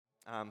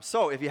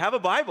So if you have a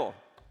Bible,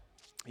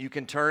 you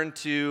can turn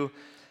to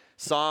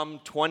Psalm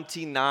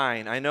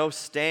 29. I know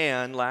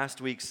Stan last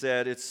week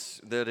said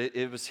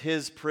it was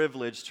his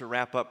privilege to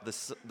wrap up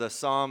the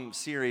Psalm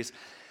series,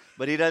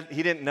 but he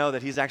didn't know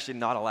that he's actually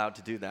not allowed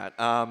to do that.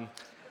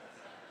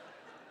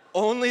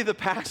 Only the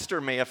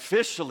pastor may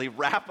officially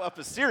wrap up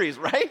a series,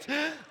 right?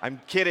 I'm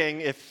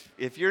kidding.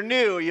 If you're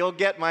new, you'll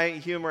get my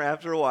humor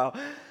after a while.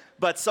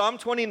 But Psalm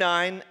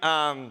 29,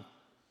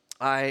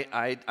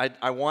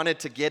 I wanted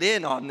to get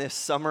in on this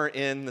summer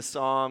in the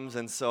Psalms,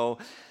 and so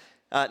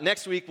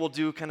next week we'll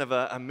do kind of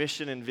a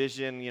mission and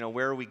vision,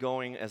 where are we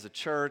going as a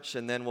church,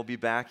 and then we'll be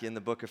back in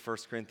the book of 1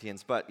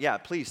 Corinthians. But yeah,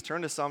 please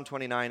turn to Psalm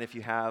 29 if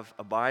you have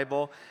a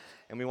Bible,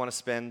 and we want to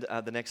spend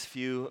the next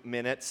few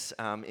minutes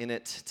in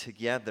it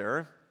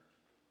together.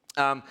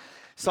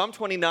 Psalm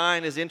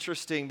 29 is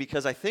interesting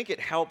because I think it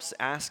helps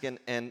ask and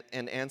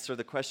answer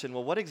the question,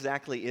 well, what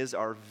exactly is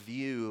our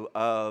view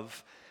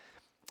of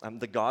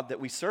the God that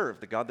we serve,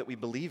 the God that we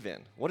believe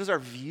in? What is our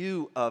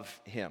view of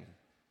Him?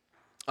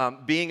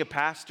 Being a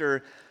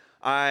pastor,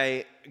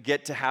 I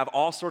get to have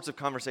all sorts of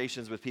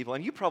conversations with people,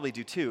 and you probably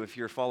do too if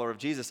you're a follower of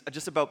Jesus,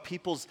 just about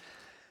people's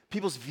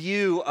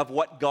view of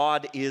what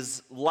God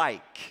is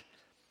like.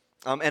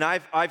 And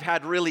I've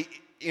had really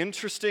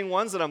interesting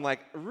ones that I'm like,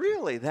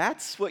 really,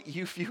 that's what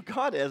you view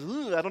God as?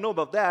 I don't know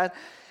about that.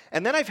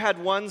 And then I've had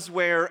ones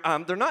where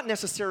they're not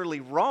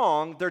necessarily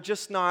wrong, they're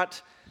just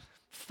not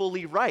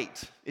fully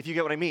right, if you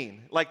get what I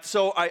mean.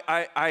 So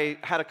I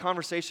had a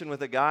conversation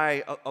with a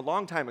guy a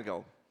long time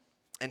ago,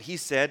 and he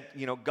said,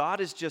 God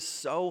is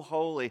just so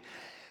holy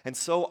and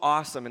so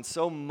awesome and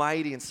so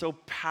mighty and so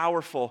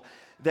powerful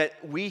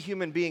that we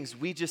human beings,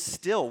 we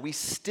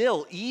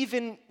still,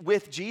 even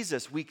with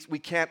Jesus, we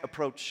can't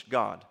approach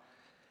God.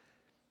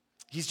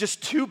 He's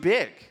just too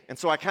big. And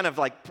so I kind of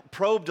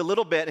probed a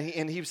little bit,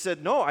 and he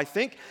said, no, I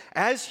think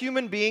as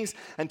human beings,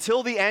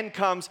 until the end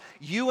comes,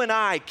 you and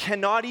I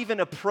cannot even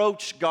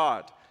approach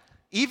God.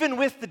 Even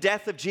with the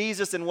death of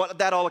Jesus and what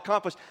that all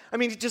accomplished.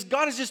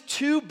 God is just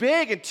too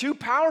big and too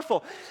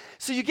powerful.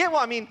 So you get,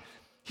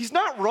 he's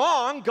not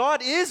wrong.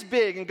 God is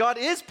big and God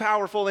is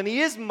powerful and He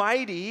is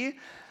mighty.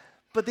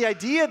 But the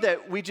idea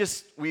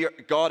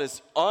that God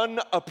is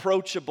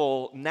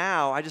unapproachable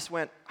now, I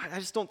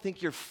just don't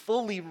think you're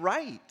fully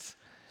right.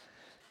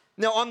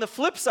 Now, on the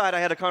flip side, I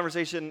had a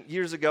conversation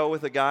years ago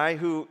with a guy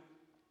who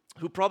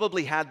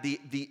probably had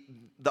the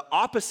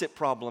opposite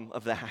problem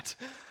of that.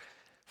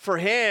 For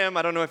him,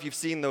 I don't know if you've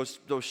seen those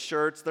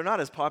shirts. They're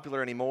not as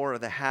popular anymore, or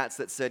the hats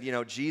that said,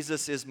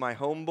 Jesus is my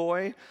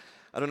homeboy.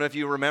 I don't know if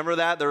you remember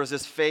that. There was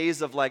this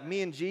phase of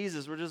me and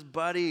Jesus, we're just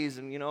buddies,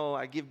 and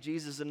I give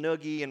Jesus a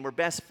noogie, and we're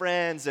best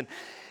friends.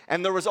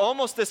 And there was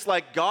almost this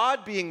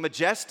God being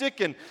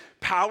majestic and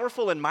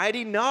powerful and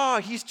mighty. No,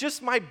 He's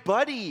just my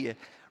buddy,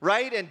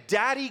 right? And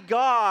Daddy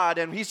God,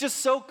 and He's just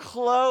so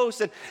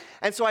close.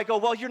 And so I go,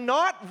 well, you're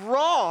not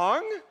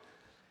wrong.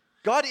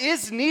 God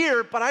is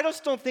near, but I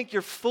just don't think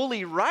you're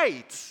fully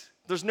right.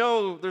 There's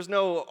no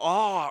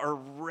awe or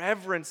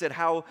reverence at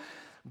how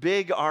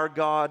big our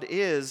God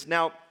is.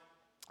 Now,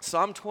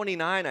 Psalm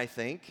 29, I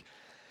think,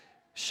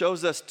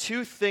 shows us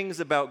two things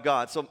about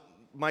God. So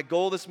my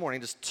goal this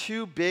morning, just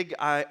two big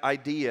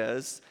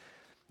ideas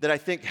that I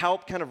think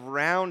help kind of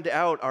round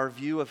out our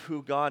view of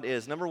who God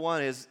is. Number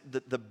one is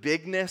the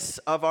bigness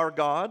of our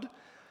God.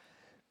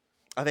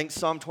 I think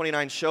Psalm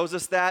 29 shows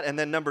us that. And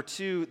then number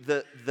two,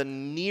 the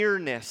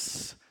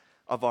nearness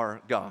of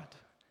our God.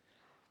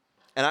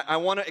 And I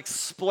want to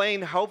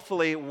explain,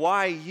 hopefully,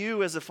 why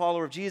you as a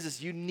follower of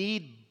Jesus, you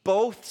need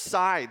both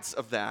sides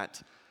of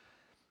that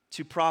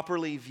to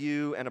properly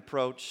view and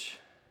approach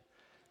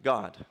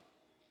God.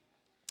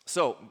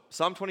 So,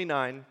 Psalm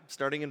 29,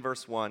 starting in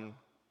verse 1,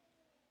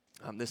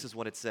 this is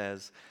what it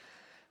says.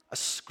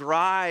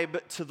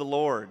 Ascribe to the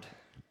Lord,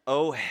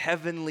 O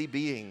heavenly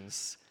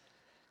beings.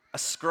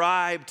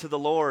 Ascribe to the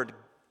Lord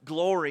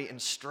glory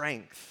and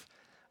strength.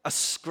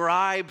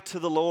 Ascribe to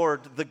the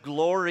Lord the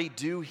glory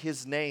due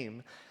His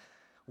name.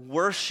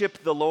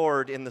 Worship the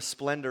Lord in the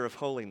splendor of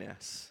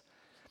holiness.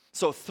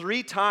 So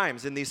 3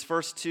 times in these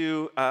first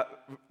two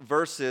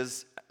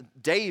verses,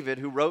 David,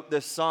 who wrote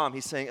this psalm,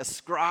 he's saying,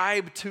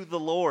 ascribe to the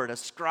Lord,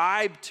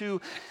 ascribe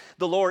to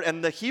the Lord.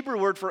 And the Hebrew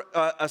word for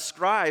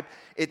ascribe,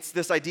 it's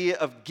this idea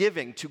of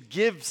giving, to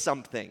give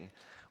something,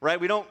 right?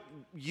 We don't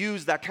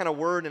use that kind of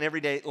word in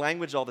everyday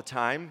language all the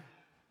time,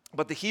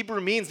 but the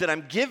Hebrew means that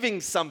I'm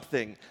giving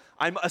something.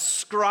 I'm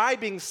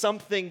ascribing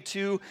something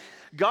to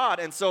God.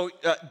 And so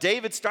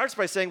David starts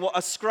by saying, well,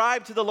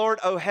 ascribe to the Lord,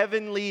 O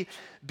heavenly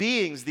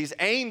beings, these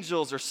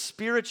angels or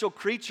spiritual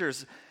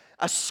creatures.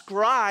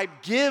 Ascribe,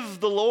 give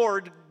the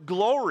Lord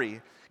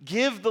glory.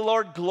 Give the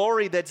Lord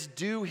glory that's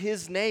due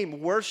His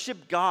name.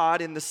 Worship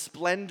God in the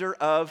splendor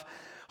of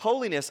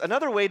holiness.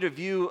 Another way to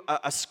view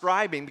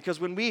ascribing, because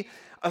when we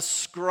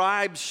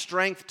ascribe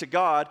strength to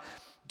God,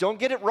 don't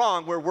get it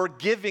wrong, where we're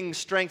giving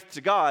strength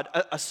to God.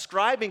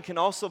 Ascribing can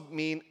also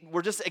mean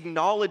we're just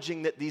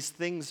acknowledging that these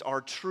things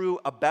are true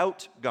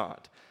about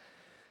God.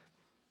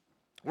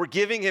 We're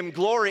giving him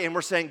glory and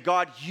we're saying,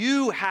 God,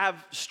 you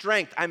have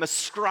strength. I'm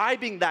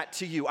ascribing that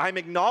to you. I'm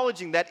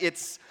acknowledging that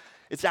it's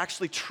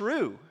actually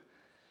true.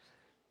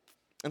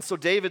 And so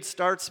David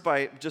starts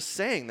by just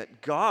saying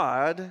that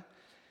God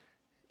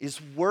is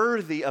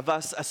worthy of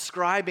us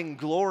ascribing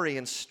glory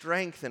and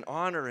strength and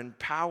honor and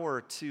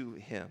power to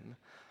him.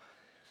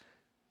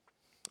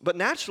 But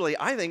naturally,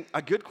 I think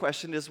a good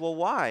question is, well,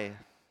 why?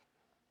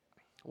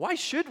 Why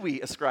should we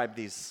ascribe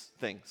these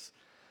things?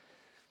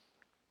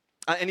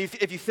 And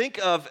if you think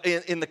of,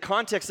 in the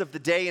context of the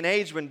day and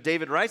age when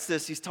David writes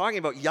this, he's talking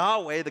about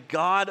Yahweh, the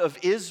God of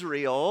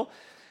Israel.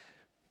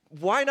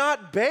 Why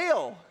not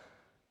Baal?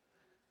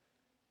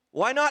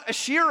 Why not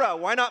Asherah?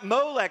 Why not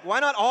Molech? Why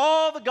not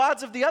all the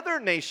gods of the other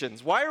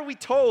nations? Why are we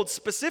told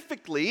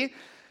specifically,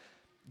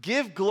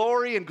 give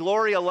glory and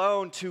glory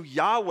alone to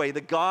Yahweh,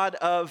 the God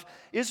of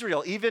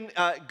Israel? Even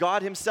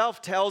God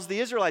himself tells the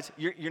Israelites,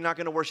 you're not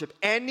going to worship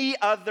any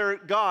other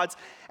gods.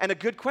 And a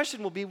good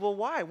question will be, well,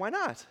 why? Why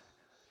not?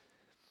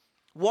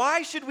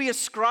 Why should we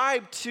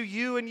ascribe to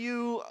you and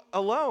you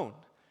alone?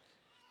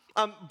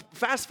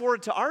 Fast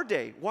forward to our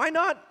day. Why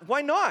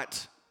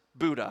not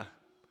Buddha?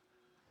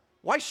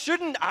 Why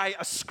shouldn't I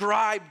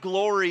ascribe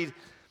glory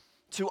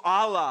to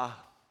Allah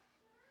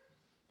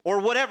or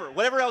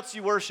whatever else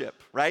you worship,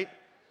 right?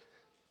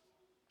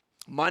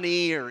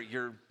 Money or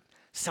your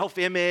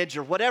self-image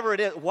or whatever it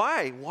is.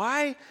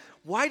 Why?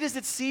 Why does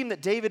it seem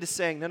that David is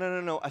saying,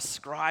 no,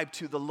 ascribe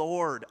to the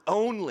Lord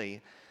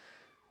only?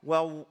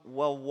 Well,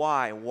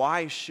 why?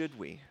 Why should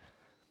we?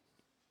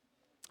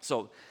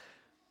 So,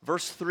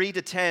 verse 3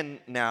 to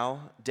 10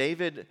 now,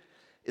 David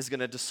is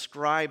going to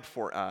describe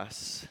for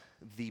us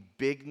the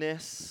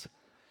bigness,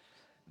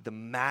 the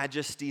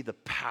majesty, the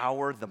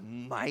power, the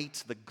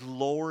might, the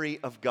glory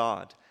of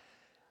God,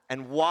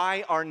 and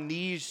why our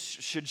knees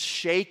should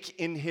shake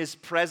in his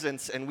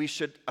presence and we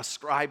should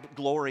ascribe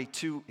glory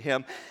to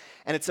him.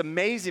 And it's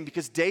amazing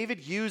because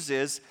David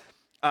uses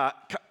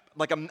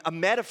like a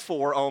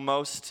metaphor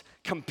almost,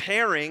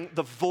 comparing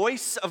the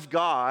voice of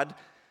God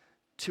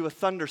to a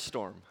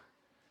thunderstorm.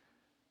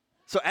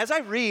 So as I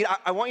read,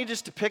 I want you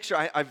just to picture,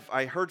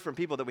 I heard from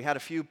people that we had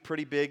a few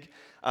pretty big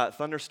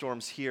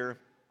thunderstorms here.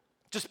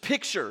 Just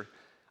picture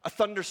a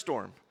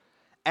thunderstorm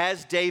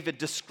as David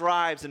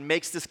describes and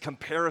makes this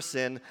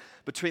comparison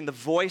between the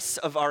voice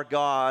of our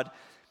God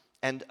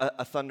and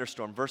a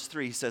thunderstorm. Verse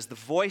 3, he says, the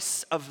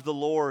voice of the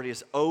Lord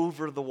is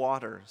over the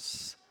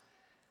waters.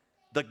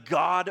 The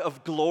God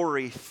of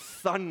glory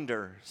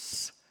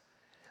thunders.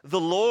 The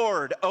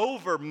Lord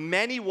over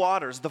many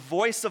waters. The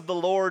voice of the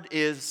Lord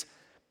is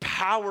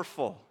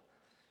powerful.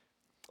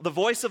 The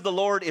voice of the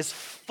Lord is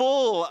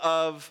full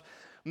of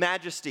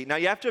majesty. Now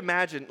you have to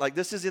imagine, like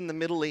this is in the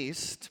Middle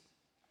East,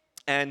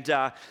 and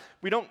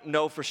we don't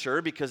know for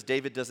sure because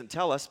David doesn't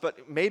tell us,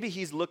 but maybe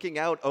he's looking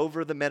out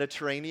over the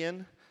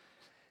Mediterranean.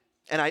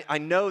 And I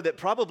know that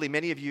probably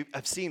many of you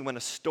have seen when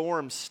a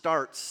storm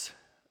starts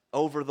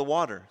over the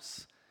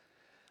waters.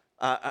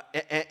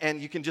 And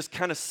you can just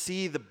kind of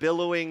see the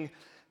billowing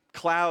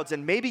clouds,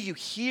 and maybe you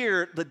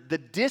hear the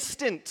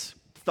distant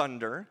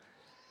thunder,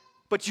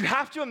 but you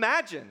have to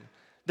imagine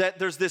that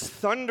there's this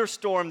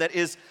thunderstorm that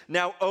is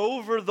now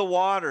over the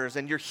waters,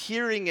 and you're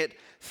hearing it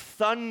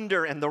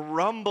thunder and the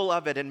rumble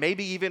of it, and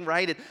maybe even,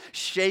 right, it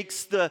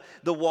shakes the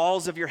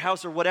walls of your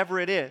house or whatever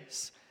it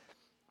is.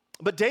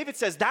 But David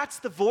says that's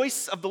the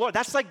voice of the Lord.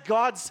 That's like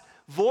God's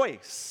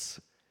voice.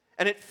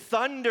 And it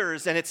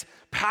thunders, and it's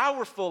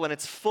powerful, and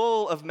it's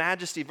full of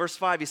majesty. Verse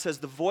 5, he says,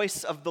 the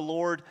voice of the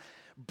Lord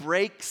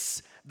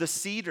breaks the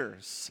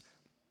cedars.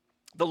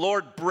 The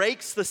Lord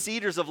breaks the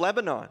cedars of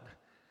Lebanon.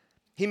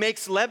 He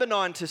makes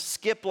Lebanon to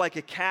skip like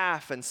a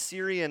calf, and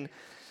Syrian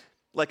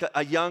like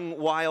a young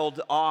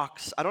wild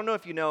ox. I don't know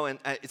if you know, and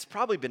it's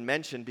probably been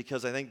mentioned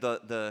because I think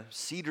the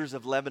cedars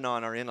of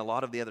Lebanon are in a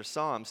lot of the other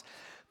Psalms,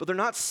 but they're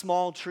not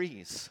small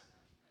trees.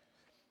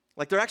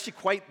 Like they're actually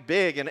quite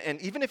big,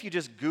 and even if you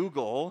just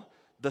Google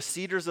the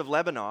cedars of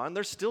Lebanon,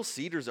 there's still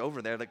cedars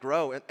over there that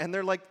grow, and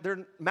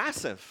they're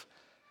massive.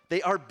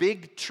 They are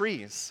big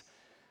trees.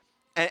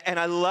 And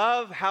I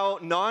love how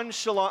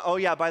nonchalant, oh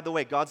yeah, by the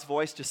way, God's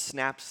voice just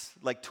snaps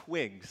like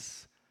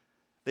twigs.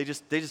 They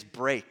just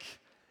break.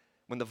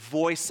 When the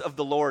voice of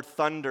the Lord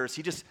thunders,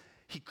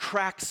 he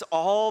cracks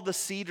all the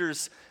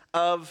cedars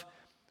of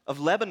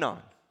Lebanon.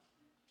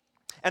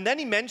 And then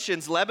he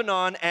mentions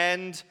Lebanon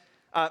and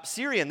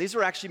Syrian. These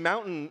were actually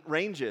mountain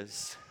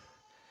ranges.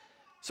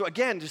 So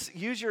again, just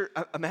use your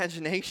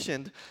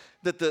imagination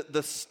that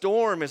the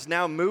storm is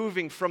now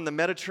moving from the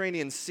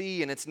Mediterranean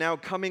Sea, and it's now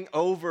coming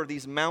over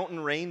these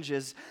mountain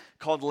ranges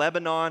called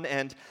Lebanon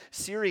and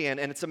Syrian.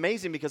 And it's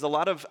amazing because a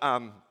lot of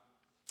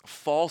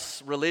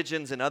false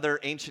religions and other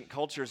ancient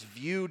cultures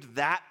viewed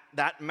that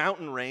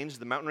mountain range,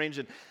 the mountain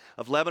range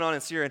of Lebanon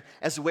and Syrian,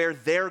 as where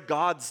their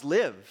gods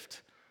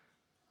lived.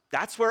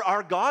 That's where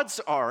our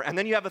gods are. And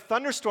then you have a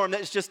thunderstorm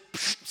that is just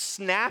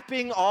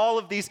snapping all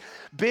of these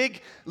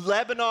big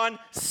Lebanon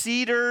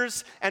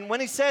cedars. And when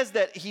he says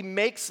that he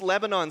makes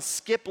Lebanon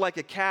skip like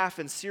a calf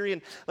and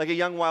Syrian like a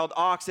young wild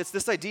ox, it's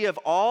this idea of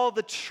all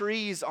the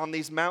trees on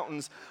these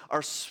mountains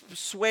are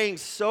swaying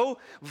so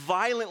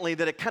violently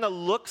that it kind of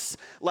looks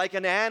like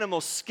an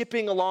animal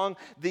skipping along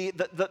the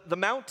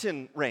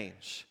mountain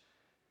range.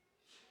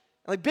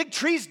 Like big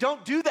trees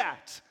don't do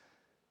that.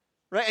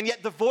 Right? And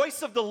yet the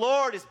voice of the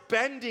Lord is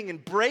bending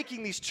and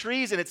breaking these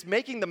trees, and it's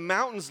making the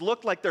mountains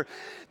look like they're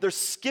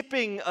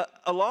skipping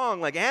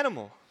along like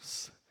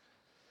animals.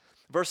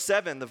 Verse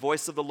 7, the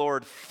voice of the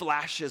Lord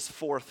flashes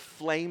forth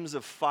flames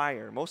of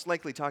fire, most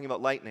likely talking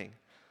about lightning.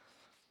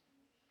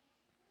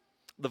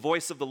 The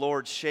voice of the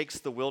Lord shakes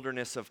the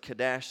wilderness of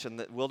Kadesh, and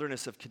the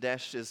wilderness of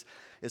Kadesh is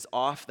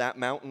off that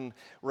mountain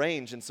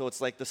range. And so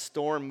it's like the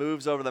storm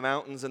moves over the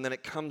mountains, and then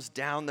it comes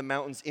down the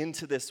mountains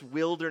into this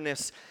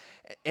wilderness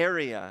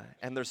area,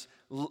 and there's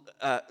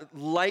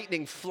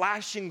lightning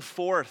flashing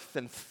forth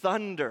and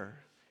thunder.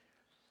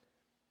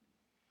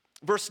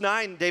 Verse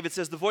 9, David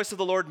says, the voice of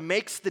the Lord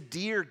makes the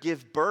deer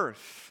give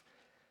birth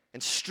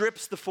and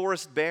strips the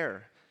forest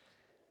bare,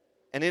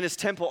 and in his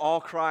temple all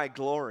cry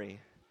glory.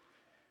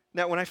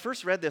 Now, when I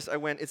first read this, I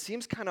went, it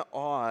seems kind of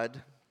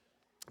odd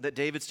that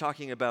David's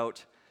talking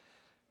about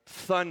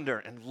thunder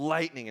and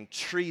lightning and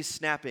trees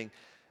snapping,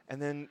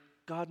 and then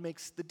God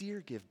makes the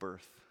deer give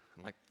birth.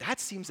 I'm like, that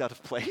seems out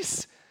of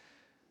place,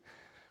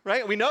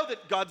 right? We know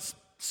that God's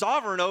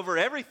sovereign over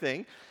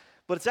everything,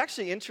 but it's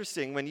actually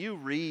interesting when you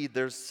read,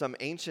 there's some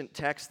ancient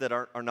texts that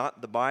are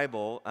not the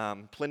Bible.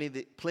 Pliny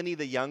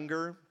the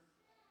Younger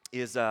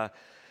is a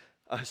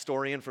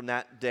historian from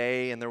that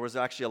day, and there was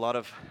actually a lot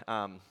of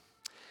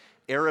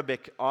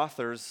Arabic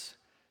authors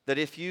that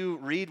if you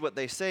read what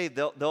they say,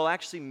 they'll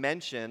actually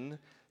mention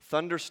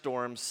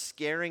thunderstorms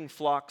scaring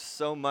flocks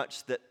so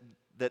much that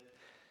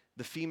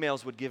the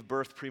females would give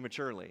birth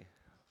prematurely.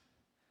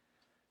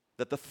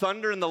 That the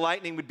thunder and the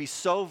lightning would be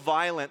so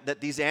violent that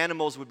these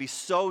animals would be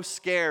so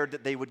scared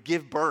that they would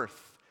give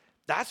birth.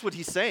 That's what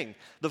he's saying.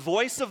 The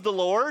voice of the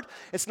Lord,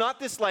 it's not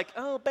this like,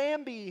 oh,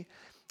 Bambi,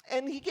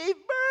 and he gave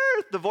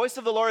birth. The voice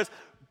of the Lord is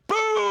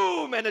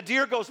boom, and a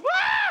deer goes, wah,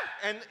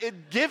 and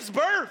it gives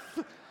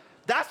birth.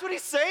 That's what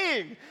he's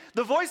saying.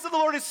 The voice of the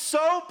Lord is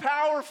so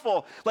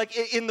powerful. Like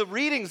in the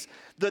readings,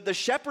 the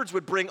shepherds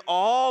would bring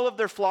all of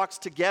their flocks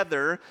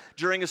together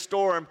during a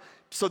storm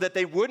so that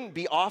they wouldn't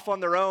be off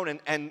on their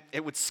own and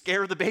it would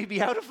scare the baby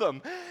out of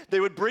them. They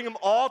would bring them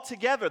all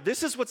together.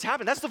 This is what's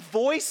happened. That's the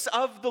voice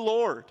of the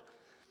Lord.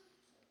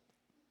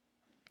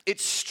 It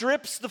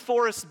strips the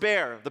forest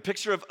bare. The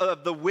picture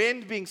of the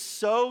wind being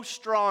so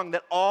strong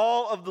that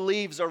all of the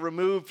leaves are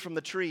removed from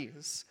the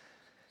trees.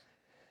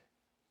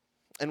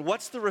 And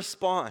what's the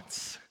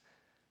response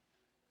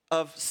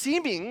of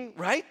seeming,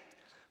 right,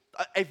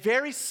 a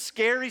very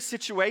scary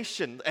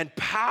situation and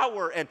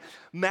power and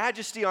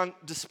majesty on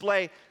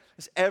display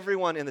as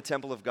everyone in the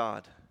temple of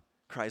God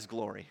cries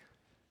glory.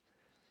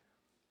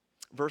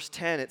 Verse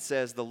 10, it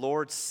says, the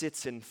Lord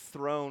sits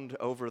enthroned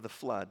over the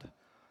flood.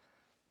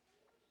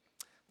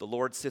 The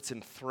Lord sits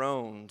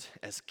enthroned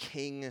as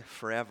king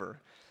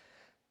forever.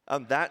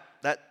 That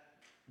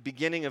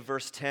beginning of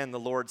verse 10, the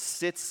Lord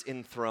sits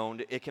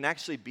enthroned, it can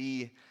actually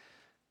be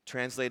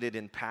translated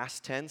in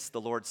past tense. The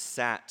Lord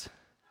sat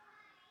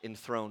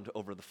enthroned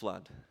over the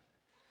flood.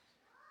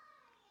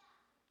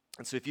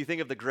 And so if you think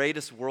of the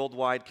greatest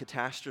worldwide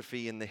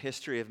catastrophe in the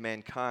history of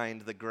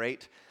mankind, the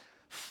great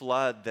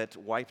flood that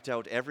wiped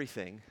out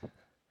everything,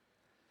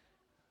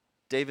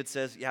 David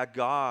says, yeah,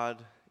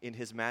 God in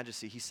his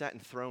majesty, he sat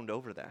enthroned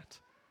over that.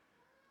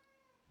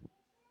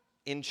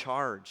 In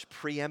charge,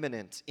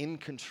 preeminent, in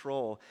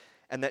control,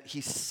 and that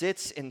he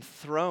sits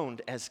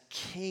enthroned as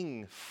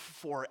king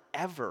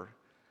forever.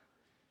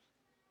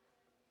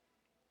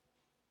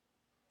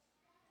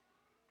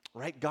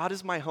 Right? God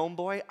is my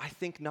homeboy? I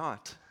think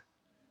not.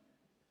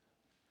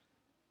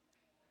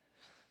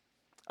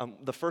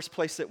 The first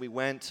place that we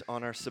went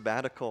on our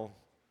sabbatical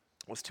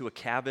was to a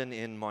cabin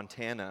in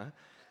Montana,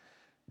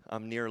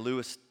 near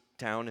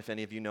Lewistown, if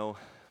any of you know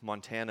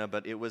Montana,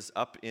 but it was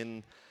up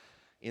in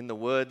the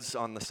woods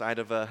on the side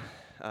of a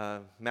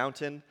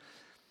mountain,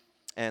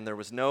 and there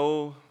was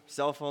no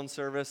cell phone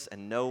service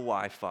and no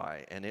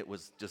Wi-Fi, and it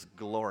was just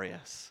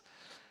glorious.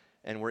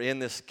 And we're in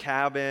this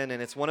cabin,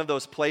 and it's one of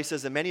those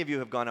places, and many of you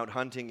have gone out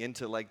hunting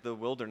into like the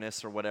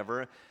wilderness or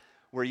whatever,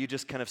 where you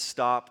just kind of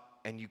stop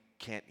and you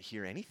can't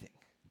hear anything.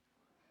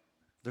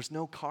 There's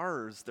no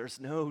cars, there's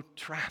no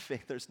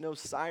traffic, there's no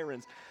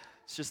sirens.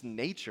 It's just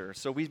nature.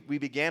 So we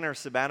began our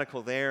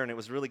sabbatical there, and it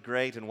was really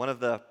great. And one of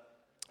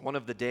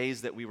the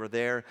days that we were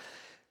there,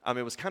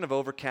 it was kind of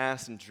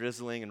overcast and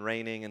drizzling and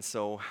raining, and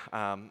so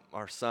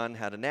our son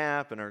had a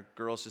nap, and our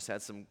girls just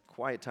had some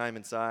quiet time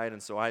inside.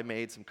 And so I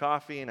made some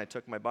coffee, and I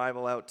took my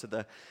Bible out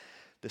to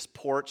this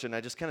porch, and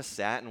I just kind of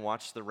sat and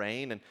watched the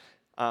rain.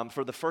 And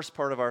for the first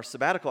part of our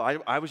sabbatical,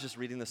 I was just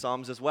reading the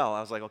Psalms as well.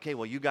 I was like, okay,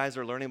 well, you guys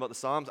are learning about the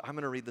Psalms. I'm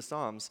going to read the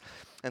Psalms.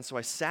 And so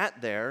I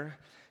sat there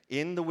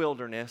in the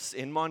wilderness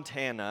in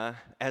Montana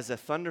as a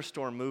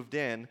thunderstorm moved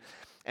in,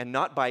 and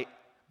not by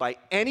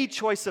any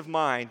choice of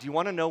mine. Do you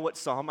want to know what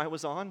psalm I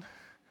was on?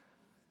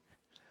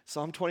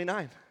 Psalm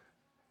 29.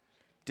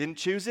 Didn't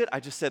choose it. I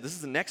just said, this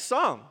is the next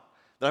psalm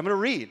that I'm going to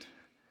read.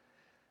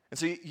 And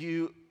so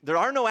there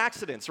are no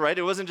accidents, right?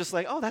 It wasn't just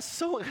like, oh,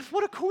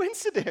 what a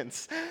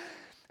coincidence.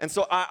 And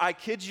so I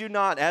kid you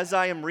not, as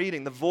I am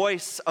reading, the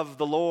voice of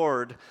the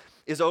Lord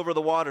is over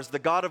the waters. The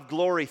God of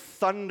glory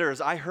thunders.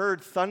 I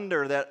heard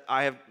thunder that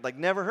I have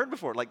never heard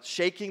before, like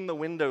shaking the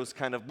windows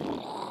kind of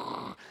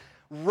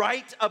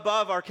right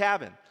above our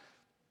cabin.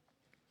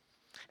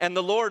 And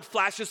the Lord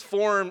flashes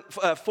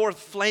forth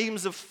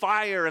flames of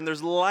fire, and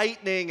there's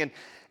lightning, and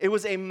it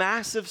was a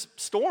massive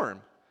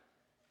storm.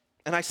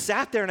 And I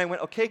sat there and I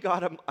went, okay,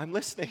 God, I'm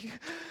listening.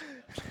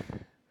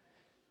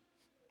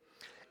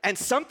 And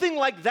something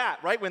like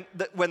that, right?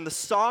 When the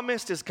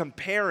psalmist is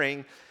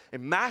comparing a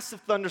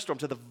massive thunderstorm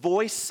to the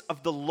voice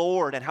of the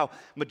Lord and how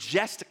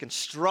majestic and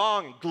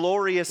strong and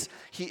glorious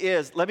he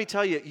is, let me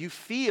tell you, you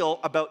feel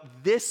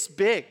about this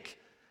big.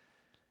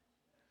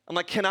 I'm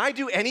like, can I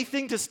do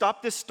anything to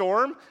stop this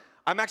storm?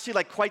 I'm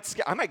actually quite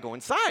scared. I might go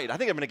inside. I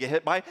think I'm going to get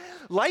hit by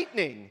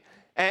lightning.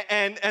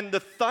 And the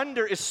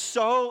thunder is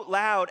so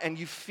loud, and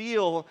you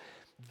feel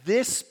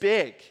this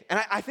big.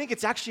 And I think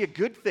it's actually a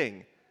good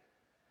thing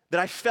that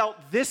I felt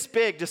this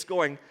big, just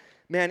going,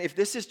 man, if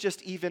this is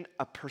just even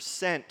a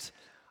 %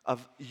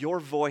 of your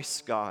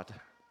voice, God,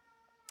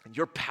 and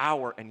your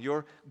power and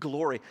your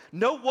glory,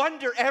 no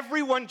wonder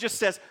everyone just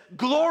says,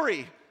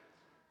 glory.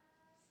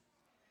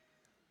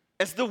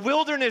 As the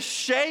wilderness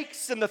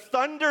shakes and the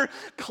thunder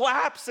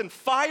claps and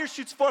fire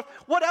shoots forth,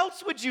 what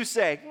else would you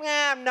say?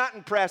 I'm not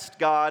impressed,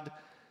 God.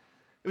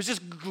 It was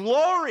just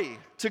glory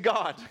to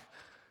God.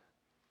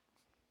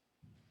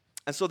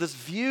 And so this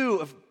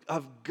view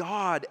of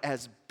God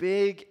as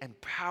big and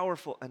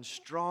powerful and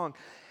strong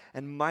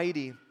and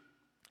mighty,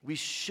 we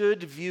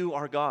should view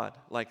our God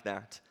like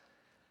that.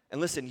 And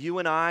listen, you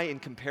and I, in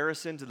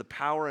comparison to the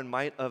power and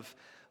might of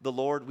the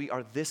Lord, we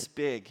are this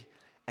big,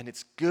 and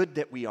it's good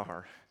that we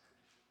are.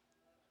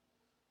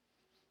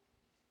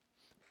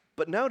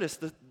 But notice,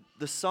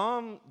 the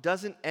psalm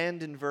doesn't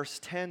end in verse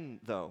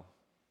 10, though.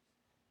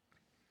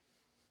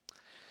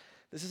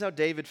 This is how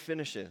David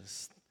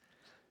finishes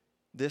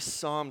this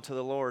psalm to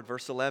the Lord.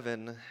 Verse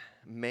 11,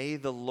 may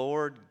the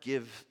Lord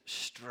give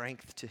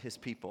strength to his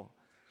people.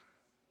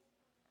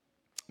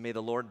 May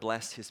the Lord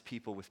bless his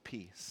people with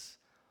peace.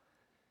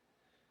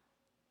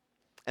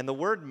 And the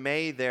word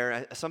may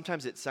there,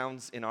 sometimes it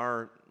sounds in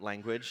our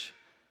language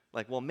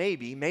like, well,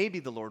 maybe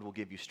the Lord will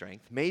give you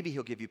strength. Maybe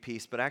he'll give you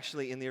peace. But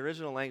actually, in the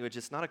original language,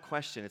 it's not a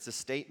question. It's a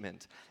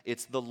statement.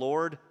 It's the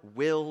Lord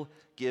will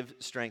give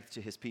strength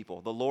to his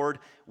people. The Lord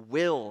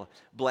will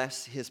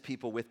bless his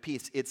people with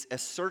peace. It's a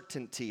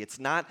certainty. It's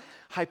not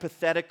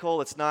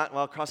hypothetical. It's not,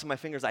 well, crossing my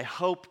fingers, I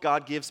hope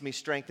God gives me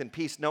strength and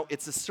peace. No,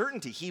 it's a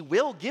certainty. He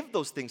will give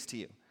those things to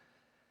you.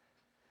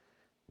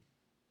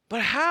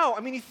 But how?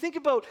 I mean, you think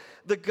about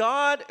the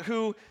God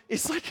who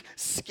is like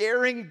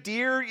scaring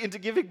deer into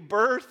giving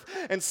birth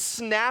and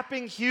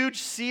snapping huge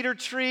cedar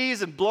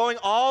trees and blowing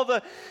all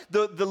the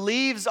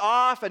leaves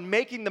off and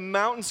making the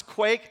mountains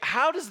quake.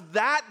 How does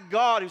that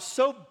God, who's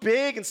so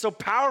big and so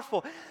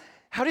powerful,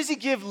 how does he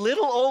give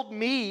little old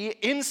me,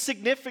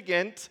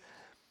 insignificant,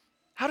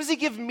 how does he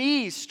give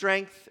me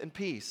strength and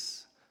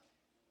peace?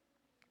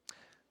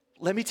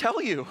 Let me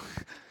tell you,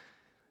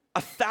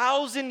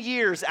 1,000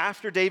 years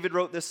after David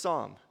wrote this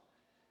psalm,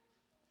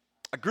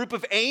 a group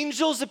of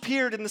angels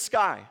appeared in the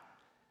sky,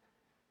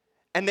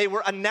 and they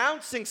were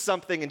announcing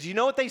something. And do you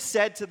know what they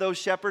said to those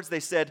shepherds? They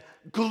said,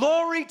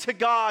 glory to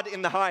God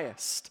in the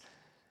highest,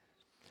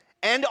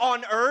 and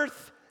on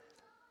earth,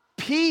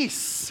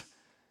 peace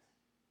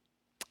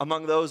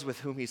among those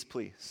with whom he's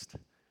pleased.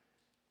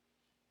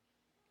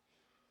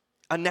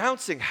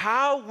 Announcing,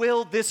 how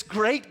will this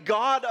great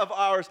God of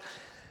ours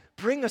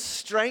bring us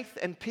strength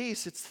and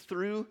peace? It's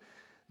through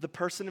the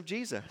person of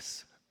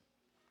Jesus.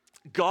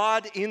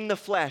 God in the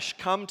flesh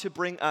come to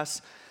bring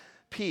us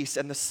peace.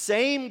 And the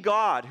same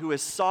God who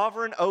is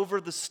sovereign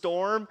over the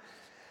storm,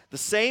 the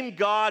same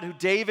God who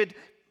David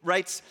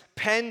writes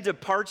pen to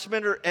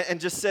parchment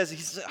and just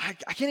says,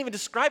 I can't even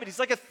describe it. He's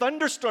like a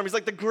thunderstorm. He's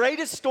like the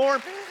greatest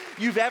storm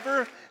you've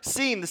ever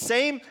seen. The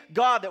same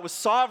God that was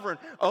sovereign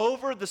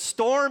over the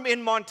storm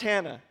in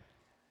Montana.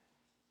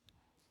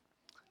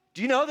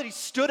 Do you know that he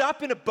stood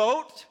up in a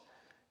boat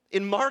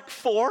in Mark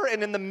 4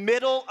 and in the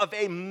middle of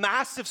a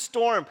massive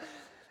storm,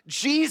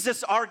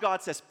 Jesus, our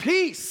God, says,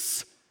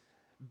 peace,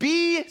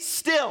 be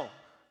still.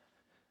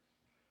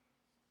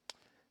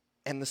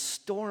 And the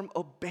storm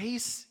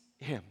obeys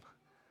him.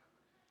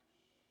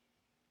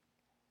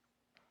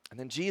 And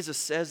then Jesus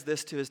says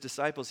this to his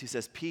disciples. He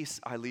says,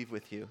 peace I leave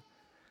with you.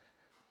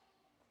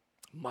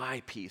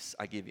 My peace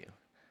I give you.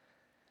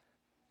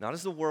 Not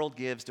as the world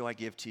gives do I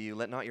give to you.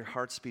 Let not your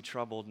hearts be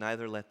troubled,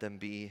 neither let them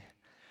be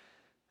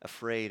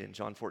afraid. In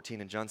John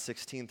 14 and John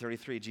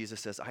 16:33,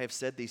 Jesus says, I have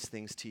said these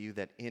things to you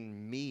that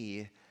in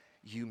me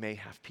you may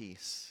have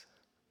peace.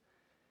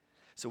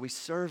 So we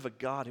serve a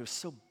God who is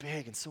so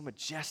big and so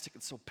majestic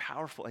and so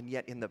powerful, and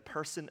yet in the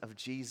person of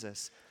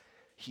Jesus,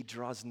 he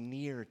draws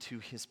near to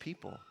his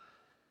people.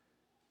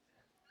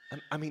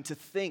 I mean, to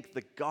think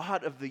the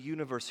God of the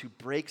universe who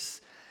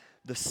breaks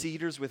the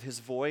cedars with his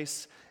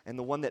voice and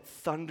the one that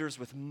thunders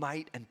with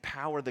might and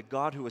power, the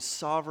God who is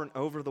sovereign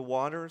over the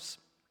waters,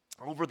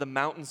 over the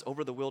mountains,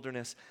 over the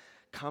wilderness,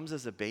 comes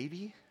as a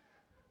baby,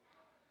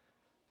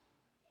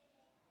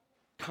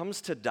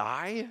 comes to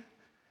die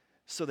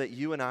so that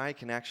you and I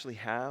can actually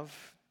have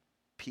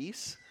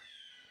peace.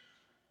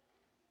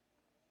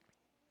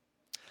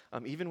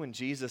 Even when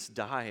Jesus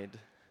died,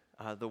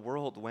 the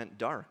world went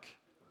dark.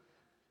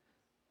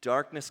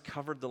 Darkness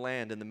covered the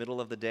land in the middle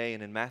of the day,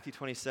 and in Matthew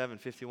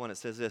 27:51 it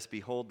says this,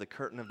 "Behold, the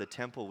curtain of the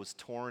temple was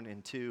torn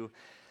in two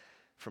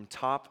from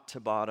top to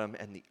bottom,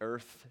 and the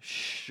earth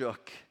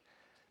shook,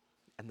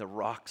 and the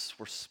rocks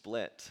were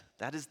split."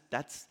 That's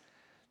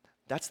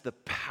the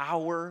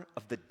power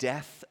of the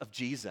death of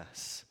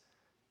Jesus.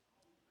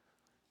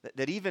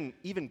 That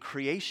even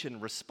creation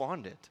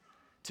responded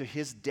to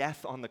his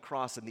death on the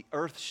cross, and the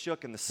earth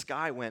shook, and the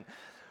sky went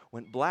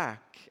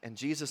black, and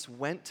Jesus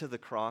went to the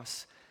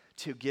cross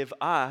to give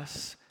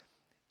us,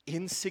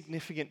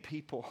 insignificant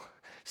people,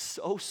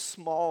 so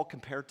small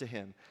compared to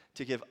him,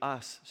 to give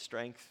us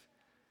strength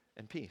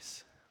and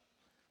peace.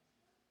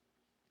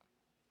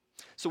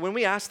 So when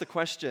we ask the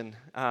question,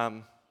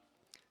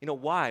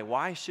 why?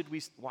 Why should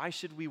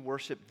we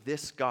worship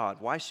this God?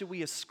 Why should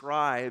we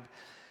ascribe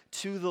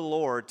to the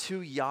Lord,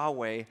 to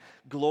Yahweh,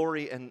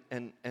 glory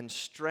and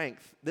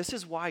strength? This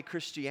is why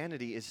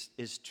Christianity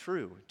is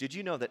true. Did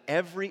you know that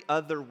every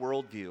other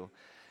worldview,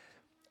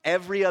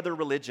 every other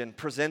religion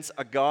presents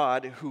a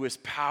God who is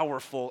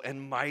powerful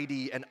and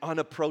mighty and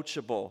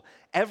unapproachable?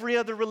 Every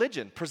other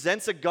religion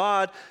presents a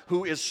God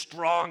who is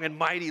strong and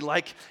mighty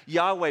like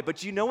Yahweh.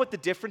 But you know what the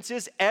difference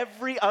is?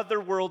 Every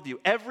other worldview,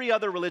 every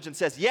other religion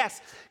says,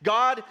 yes,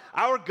 God,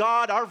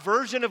 our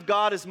version of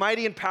God is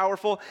mighty and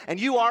powerful,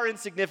 and you are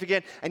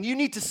insignificant, and you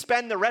need to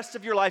spend the rest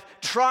of your life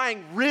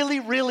trying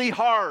really, really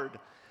hard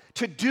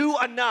to do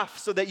enough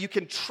so that you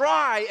can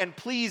try and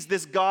please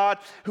this God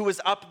who is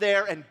up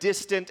there and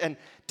distant and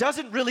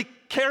doesn't really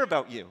care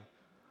about you.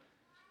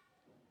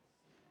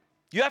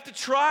 You have to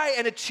try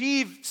and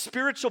achieve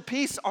spiritual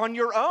peace on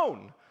your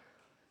own.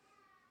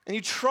 And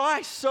you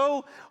try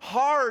so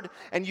hard,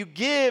 and you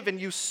give,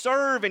 and you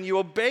serve, and you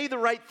obey the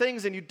right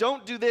things, and you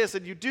don't do this,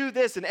 and you do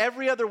this, and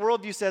every other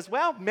worldview says,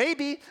 well,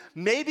 maybe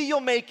you'll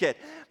make it.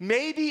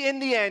 Maybe in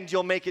the end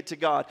you'll make it to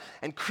God.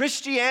 And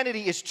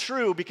Christianity is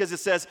true because it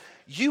says,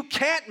 you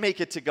can't make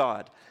it to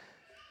God.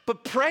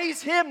 But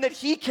praise him that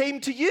he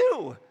came to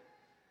you.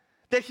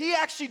 That he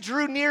actually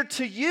drew near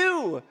to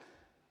you,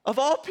 of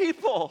all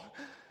people.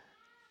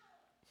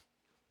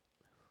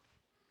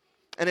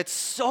 And it's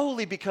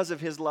solely because of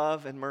his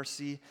love and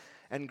mercy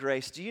and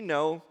grace. Do you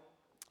know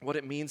what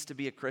it means to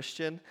be a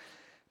Christian?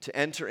 To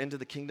enter into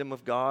the kingdom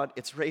of God?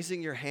 It's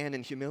raising your hand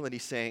in humility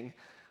saying,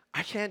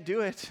 I can't do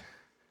it.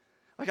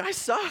 Like, I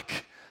suck.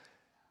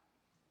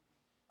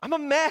 I'm a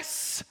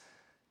mess.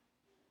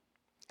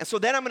 And so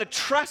then I'm going to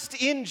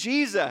trust in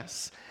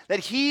Jesus that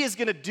he is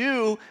going to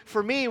do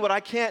for me what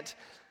I can't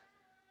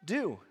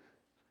do.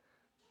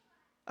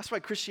 That's why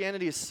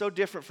Christianity is so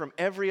different from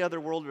every other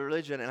world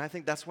religion, and I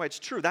think that's why it's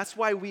true. That's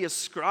why we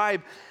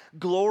ascribe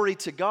glory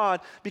to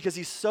God, because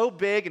he's so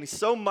big and he's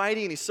so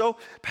mighty and he's so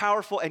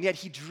powerful, and yet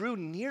he drew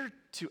near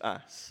to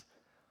us.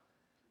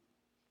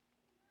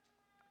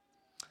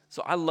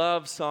 So I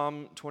love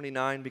Psalm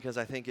 29 because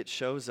I think it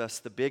shows us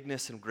the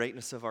bigness and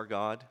greatness of our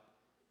God,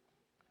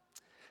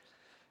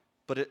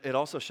 but it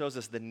also shows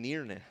us the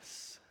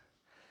nearness.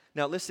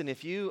 Now listen,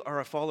 if you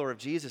are a follower of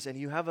Jesus and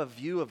you have a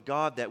view of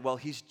God that, well,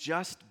 he's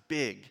just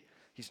big,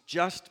 he's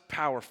just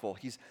powerful,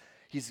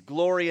 he's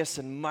glorious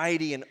and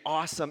mighty and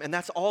awesome, and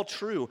that's all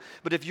true.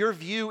 But if your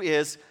view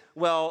is,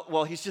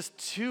 well, he's just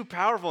too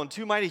powerful and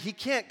too mighty, he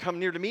can't come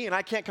near to me and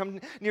I can't come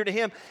near to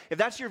him, if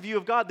that's your view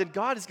of God, then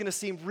God is going to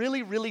seem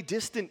really, really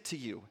distant to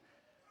you,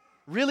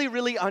 really,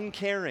 really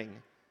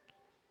uncaring.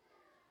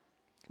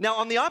 Now,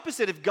 on the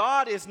opposite, if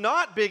God is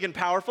not big and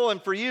powerful,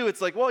 and for you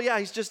it's like, well, yeah,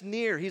 he's just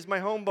near. He's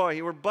my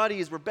homeboy. We're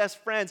buddies. We're best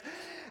friends.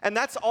 And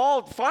that's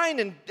all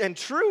fine and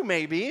true,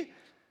 maybe.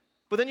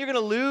 But then you're going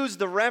to lose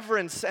the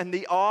reverence and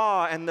the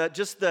awe and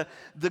the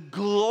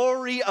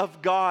glory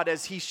of God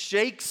as he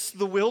shakes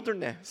the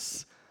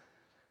wilderness.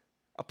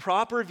 A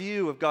proper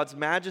view of God's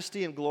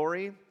majesty and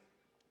glory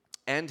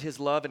and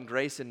his love and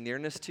grace and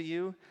nearness to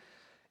you,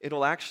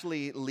 it'll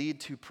actually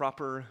lead to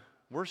proper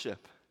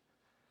worship.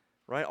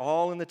 Right?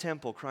 All in the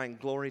temple crying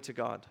glory to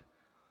God.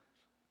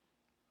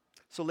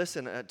 So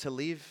listen, to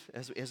leave,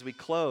 as we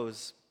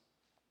close,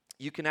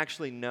 you can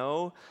actually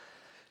know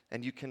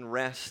and you can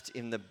rest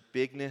in the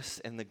bigness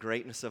and the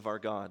greatness of our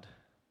God.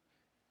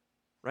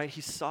 Right?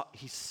 He's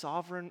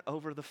sovereign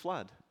over the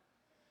flood.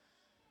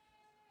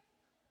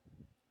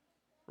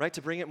 Right?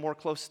 To bring it more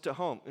close to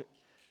home,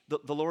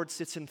 the Lord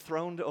sits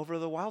enthroned over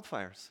the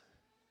wildfires.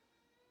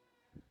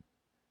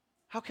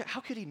 How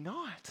could he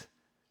not?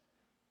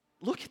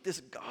 Look at this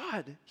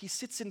God. He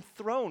sits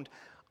enthroned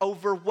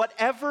over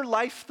whatever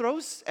life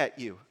throws at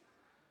you.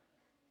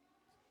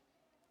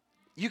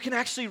 You can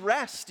actually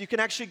rest. You can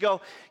actually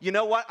go, you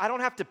know what? I don't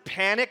have to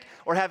panic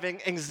or have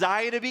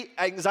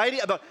anxiety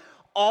about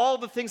all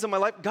the things in my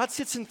life. God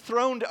sits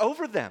enthroned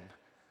over them.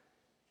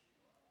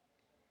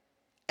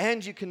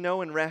 And you can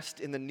know and rest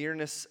in the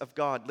nearness of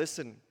God.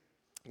 Listen,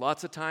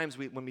 lots of times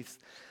when we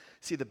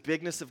see the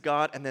bigness of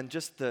God and then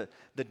just the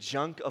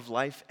junk of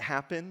life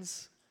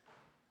happens,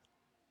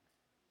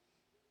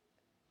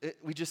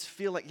 we just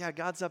feel like, yeah,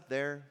 God's up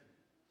there.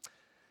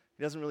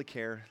 He doesn't really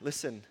care.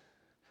 Listen,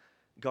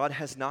 God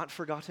has not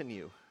forgotten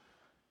you.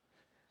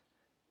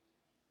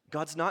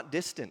 God's not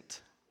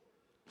distant.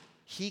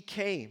 He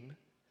came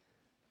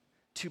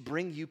to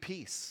bring you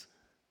peace.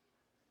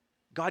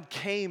 God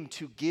came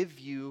to give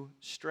you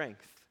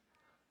strength.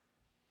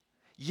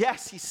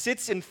 Yes, He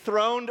sits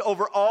enthroned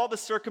over all the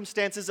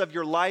circumstances of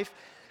your life,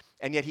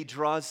 and yet He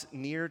draws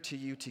near to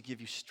you to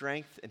give you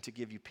strength and to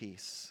give you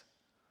peace.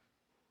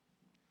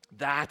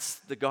 That's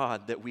the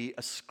God that we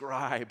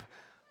ascribe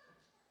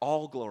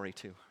all glory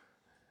to.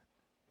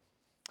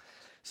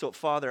 So,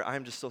 Father,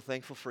 I'm just so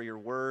thankful for your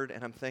word,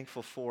 and I'm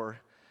thankful for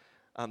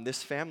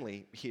this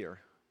family here,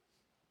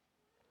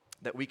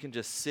 that we can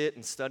just sit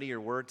and study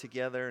your word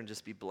together and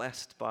just be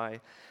blessed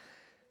by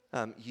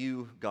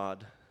you,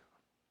 God.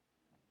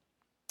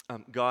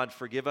 God,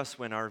 forgive us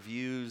when our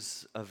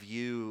views of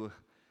you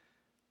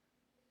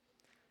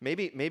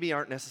maybe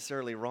aren't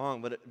necessarily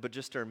wrong, but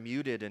just are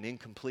muted and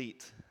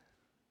incomplete.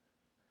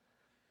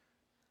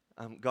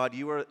 God,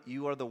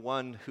 you are the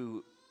one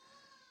who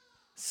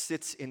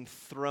sits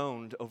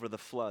enthroned over the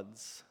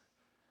floods,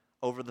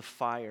 over the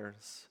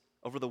fires,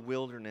 over the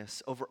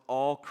wilderness, over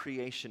all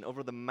creation,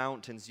 over the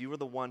mountains. You are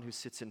the one who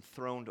sits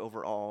enthroned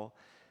over all.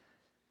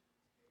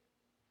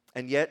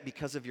 And yet,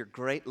 because of your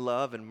great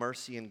love and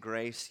mercy and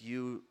grace,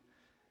 you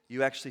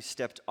actually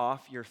stepped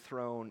off your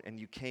throne and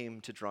you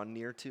came to draw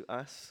near to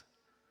us.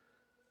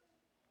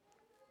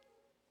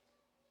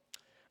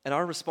 And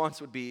our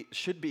response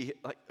should be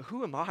like,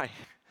 who am I?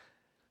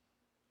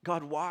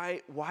 God,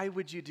 why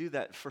would you do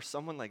that for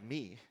someone like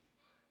me?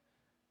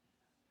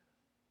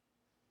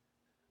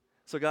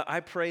 So God,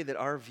 I pray that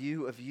our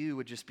view of you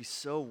would just be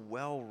so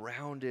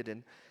well-rounded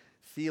and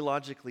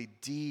theologically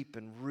deep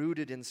and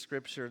rooted in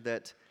Scripture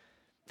that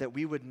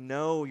we would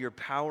know your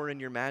power and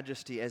your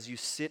majesty as you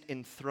sit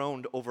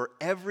enthroned over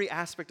every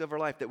aspect of our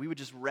life, that we would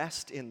just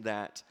rest in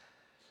that.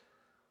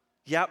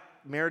 Yep,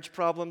 marriage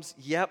problems.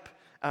 Yep,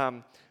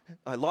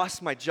 I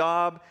lost my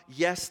job.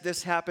 Yes,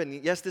 this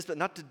happened. Yes, this, but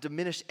not to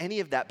diminish any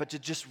of that, but to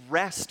just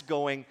rest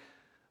going,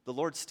 the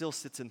Lord still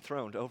sits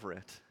enthroned over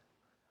it.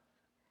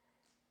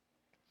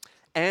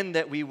 And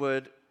that we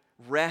would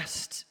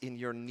rest in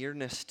your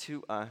nearness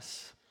to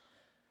us,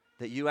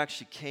 that you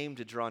actually came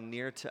to draw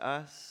near to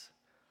us,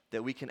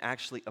 that we can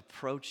actually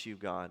approach you,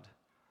 God,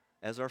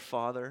 as our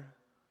Father.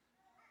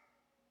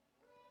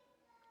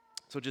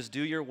 So just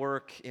do your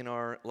work in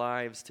our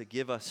lives to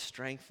give us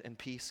strength and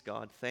peace,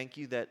 God. Thank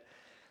you that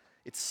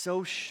it's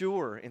so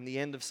sure in the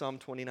end of Psalm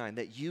 29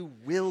 that you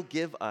will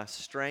give us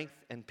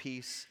strength and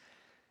peace,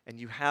 and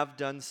you have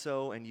done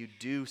so, and you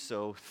do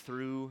so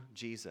through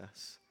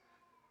Jesus.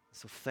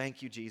 So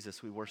thank you,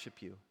 Jesus. We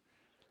worship you.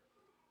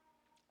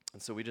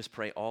 And so we just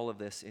pray all of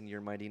this in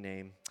your mighty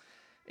name.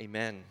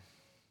 Amen.